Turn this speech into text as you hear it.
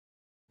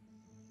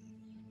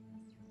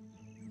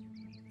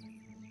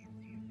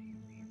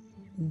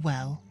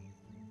well.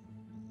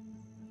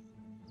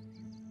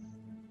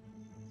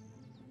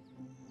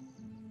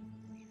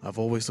 I've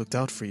always looked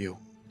out for you,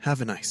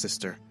 haven't I,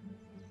 sister?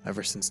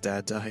 Ever since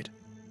Dad died.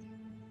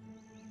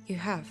 You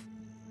have.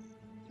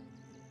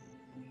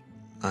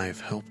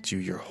 I've helped you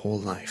your whole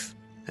life,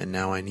 and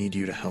now I need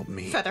you to help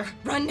me. Feather,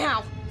 run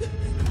now!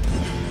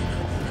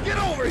 Get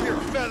over here,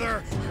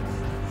 Feather!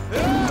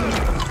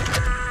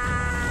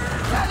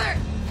 Feather!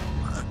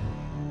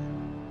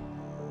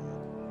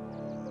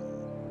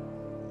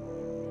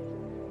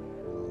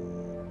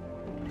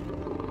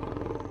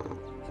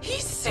 He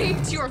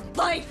saved your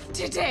life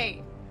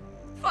today!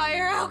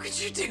 Fire, how could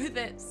you do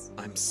this?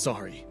 I'm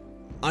sorry.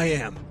 I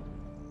am.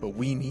 But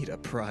we need a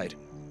Pride.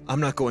 I'm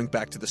not going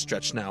back to the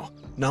stretch now.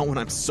 Not when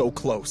I'm so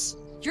close.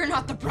 You're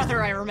not the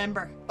brother I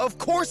remember. Of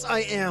course I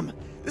am!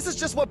 This is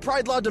just what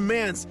Pride Law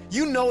demands.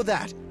 You know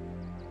that.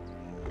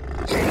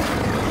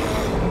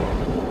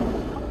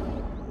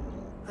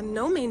 A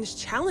no man's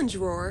challenge,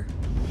 Roar.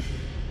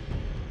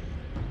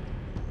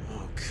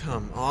 Oh,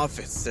 come off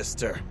it,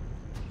 sister.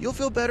 You'll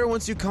feel better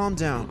once you calm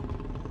down.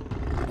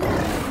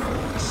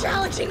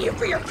 Challenging you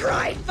for your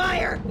pride,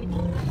 Fire!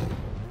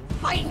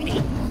 Fight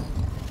me!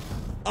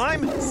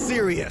 I'm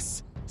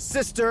serious.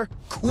 Sister,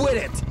 quit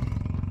it!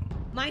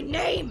 My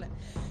name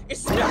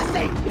is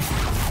nothing!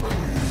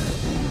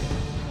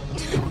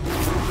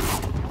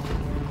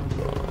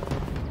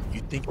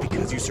 You think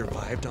because you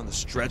survived on the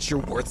stretch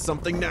you're worth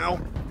something now?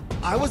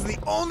 I was the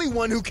only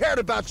one who cared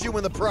about you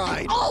in the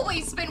Pride!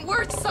 Always been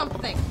worth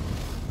something!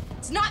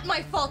 It's not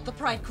my fault the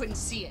Pride couldn't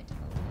see it.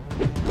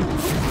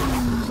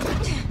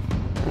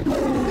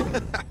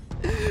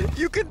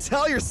 You can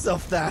tell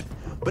yourself that,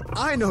 but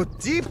I know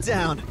deep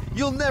down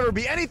you'll never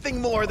be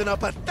anything more than a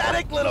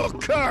pathetic little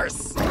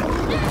curse!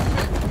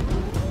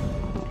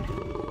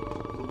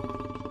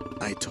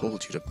 I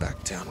told you to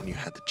back down when you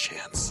had the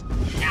chance.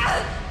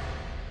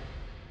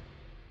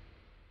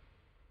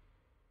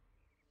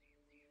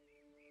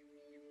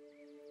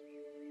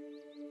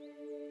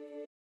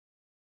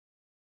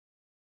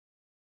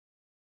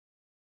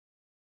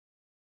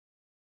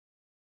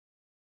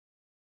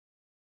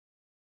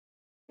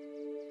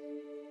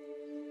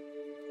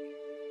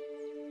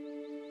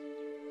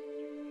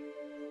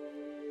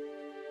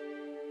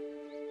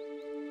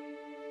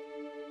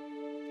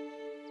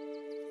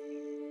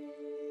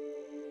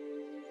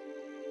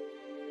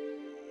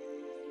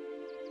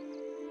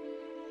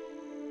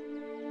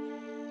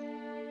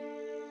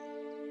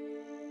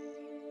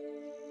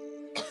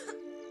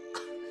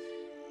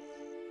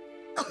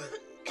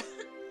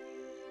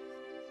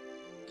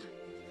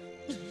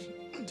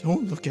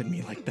 Don't look at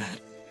me like that.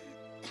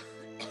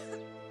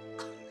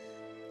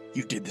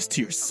 You did this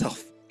to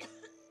yourself.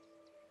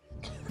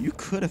 You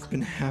could have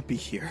been happy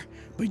here,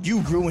 but you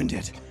ruined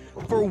it.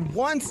 For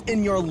once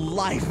in your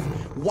life,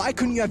 why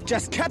couldn't you have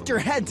just kept your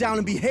head down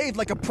and behaved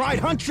like a Pride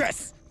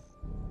huntress?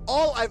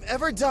 All I've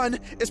ever done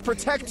is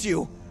protect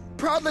you.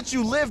 Proud that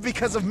you live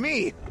because of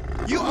me.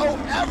 You owe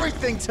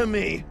everything to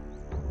me.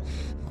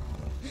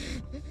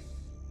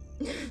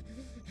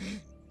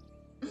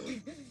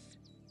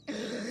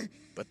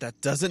 But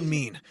that doesn't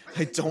mean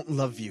I don't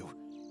love you.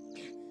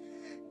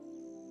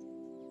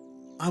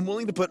 I'm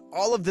willing to put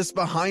all of this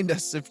behind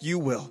us if you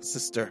will,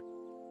 sister.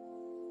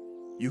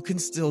 You can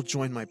still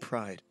join my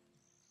Pride.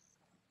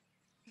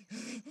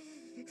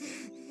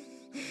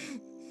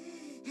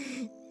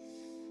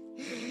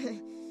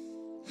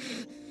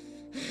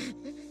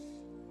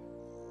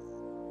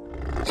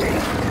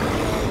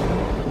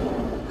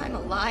 I'm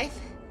alive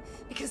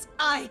because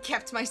I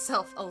kept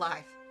myself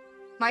alive.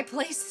 My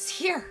place is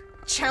here,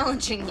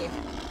 challenging you.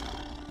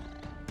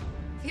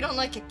 If you don't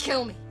like it,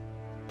 kill me.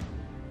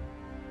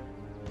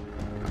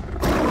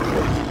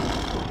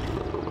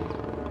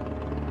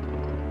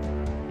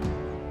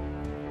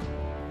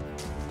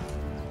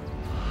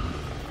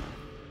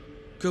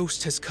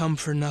 Ghost has come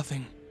for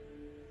nothing.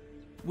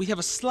 We have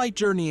a slight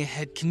journey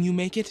ahead. Can you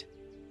make it?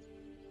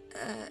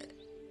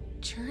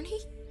 Journey?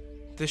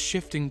 The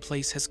shifting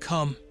place has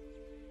come.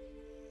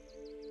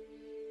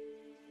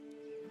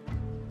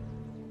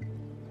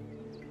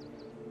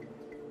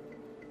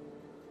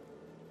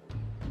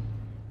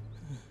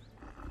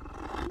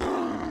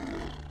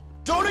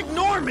 Don't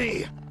ignore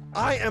me!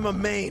 I am a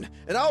Maine,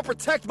 and I'll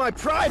protect my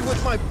Pride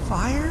with my—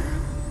 Fire?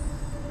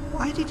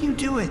 Why did you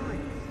do it?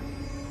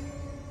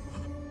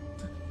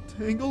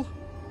 Tangle?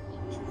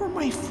 You're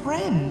my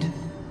friend.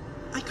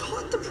 I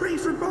caught the prey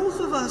for both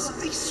of us.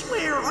 I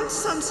swear, on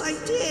Suns I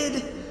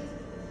did.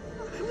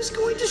 I was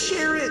going to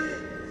share it.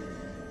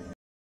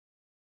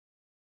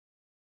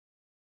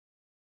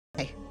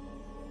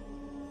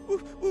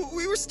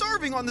 We were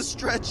starving on the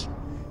stretch.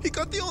 He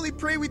got the only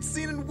prey we'd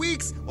seen in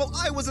weeks while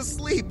I was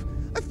asleep.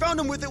 I found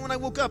him with it when I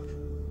woke up.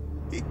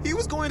 He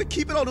was going to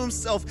keep it all to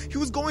himself. He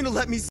was going to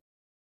let me.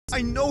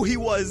 I know he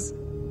was.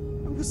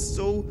 I was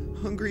so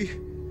hungry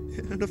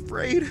and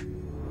afraid.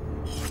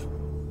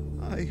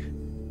 I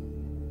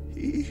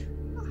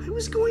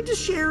was going to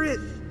share it.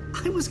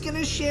 I was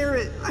gonna share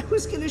it. I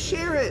was gonna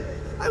share it.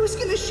 I was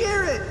gonna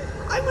share it.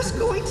 I was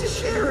going to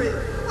share it.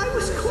 I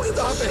was going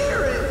to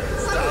share it.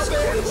 Stop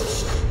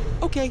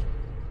it! Okay.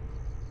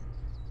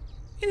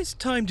 It is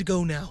time to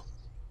go now.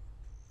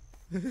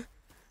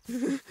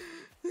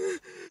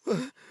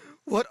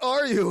 What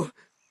are you?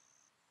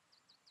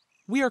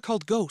 We are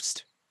called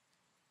Ghost.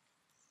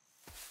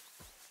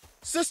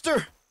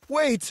 Sister,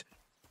 wait!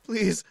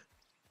 Please.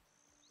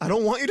 I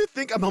don't want you to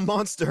think I'm a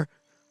monster.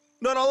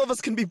 Not all of us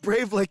can be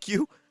brave like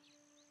you.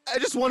 I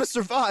just want to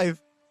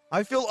survive.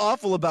 I feel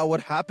awful about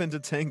what happened to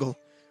Tangle,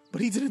 but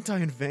he didn't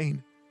die in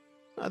vain.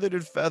 Neither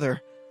did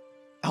Feather.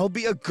 I'll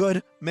be a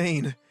good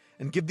Mane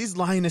and give these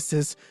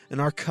lionesses and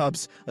our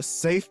cubs a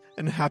safe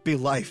and happy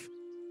life.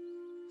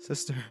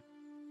 Sister,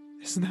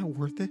 isn't that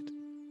worth it?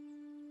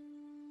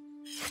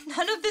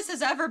 None of this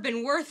has ever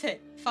been worth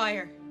it,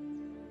 Fire.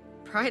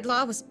 Pride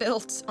Law was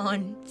built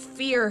on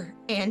fear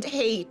and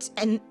hate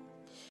and...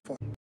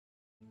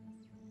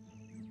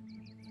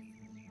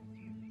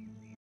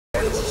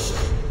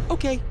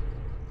 Okay.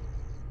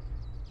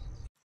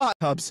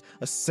 Cubs,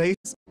 a safe...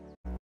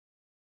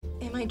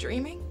 Am I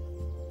dreaming?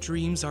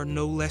 Dreams are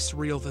no less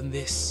real than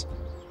this.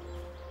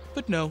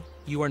 But no,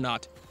 you are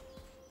not.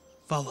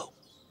 Follow.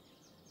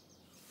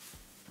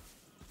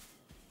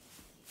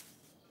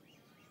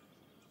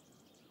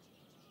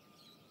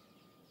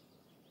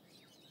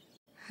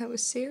 I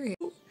was serious.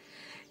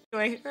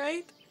 Wait,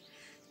 right?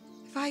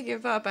 If I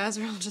give up,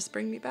 Azrael will just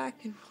bring me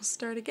back and we'll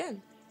start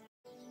again.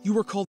 You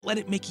were called Let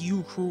It Make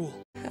You Cruel.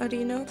 How do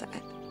you know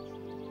that?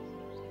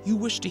 You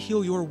wish to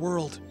heal your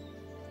world.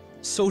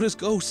 So does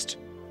Ghost.